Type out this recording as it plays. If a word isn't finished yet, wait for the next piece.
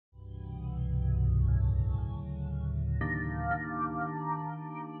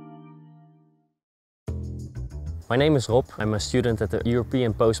My name is Rob. I'm a student at the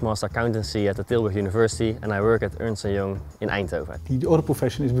European Postmaster Accountancy at the Tilburg University and I work at Ernst & Young in Eindhoven. The audit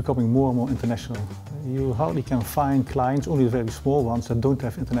profession is becoming more and more international. You hardly can find clients, only the very small ones, that don't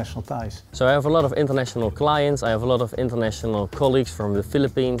have international ties. So I have a lot of international clients, I have a lot of international colleagues from the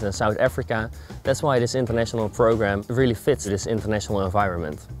Philippines and South Africa. That's why this international program really fits this international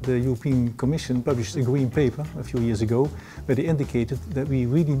environment. The European Commission published a green paper a few years ago where they indicated that we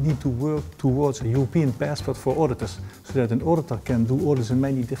really need to work towards a European passport for auditors, so that an auditor can do audits in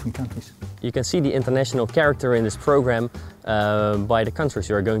many different countries. You can see the international character in this program by the countries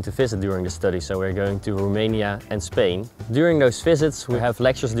you are going to visit during the study. So we're going to Romania and Spain. During those visits we have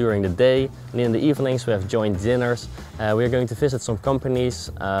lectures during the day, and in the evenings we have joint dinners. We're going to visit some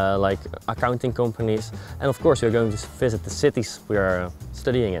companies like accounting companies, and of course we're going to visit the cities we are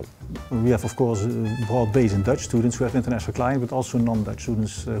studying in. We have of course a broad base in Dutch students who have international clients, but also non-Dutch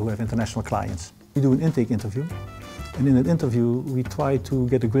students who have international clients. We do an intake interview, and in that interview we try to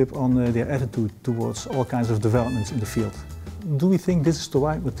get a grip on their attitude towards all kinds of developments in the field. Do we think this is the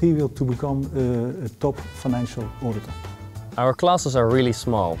right material to become a top financial auditor? Our classes are really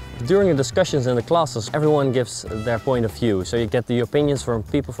small. During the discussions in the classes, everyone gives their point of view. So you get the opinions from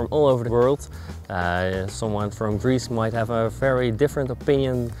people from all over the world. Someone from Greece might have a very different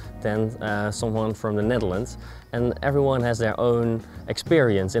opinion than someone from the Netherlands. And everyone has their own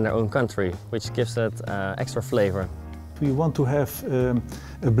experience in their own country, which gives that extra flavor. We want to have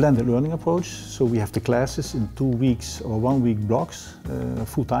a blended learning approach, so we have the classes in 2 weeks or 1 week blocks,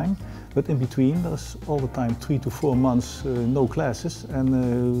 full time, but in between there's all the time 3 to 4 months no classes, and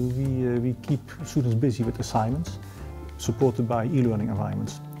we keep students busy with assignments, supported by e-learning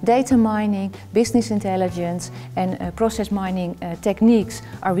environments. Data mining, business intelligence and process mining techniques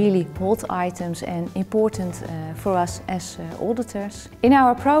are really hot items and important for us as auditors. In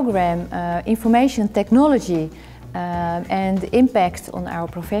our program, information technology and the impact on our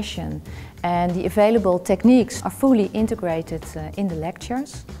profession and the available techniques are fully integrated in the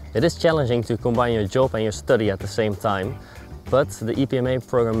lectures. It is challenging to combine your job and your study at the same time, but the EPMA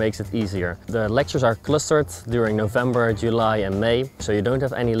program makes it easier. The lectures are clustered during November, July and May, so you don't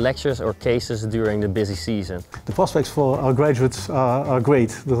have any lectures or cases during the busy season. The prospects for our graduates are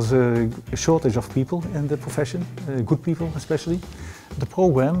great. There's a shortage of people in the profession, good people especially. The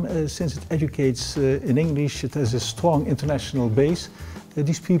program, since it educates in English, it has a strong international base.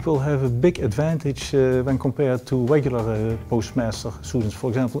 These people have a big advantage when compared to regular postmaster students, for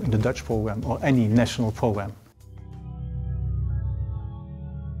example in the Dutch program or any national program.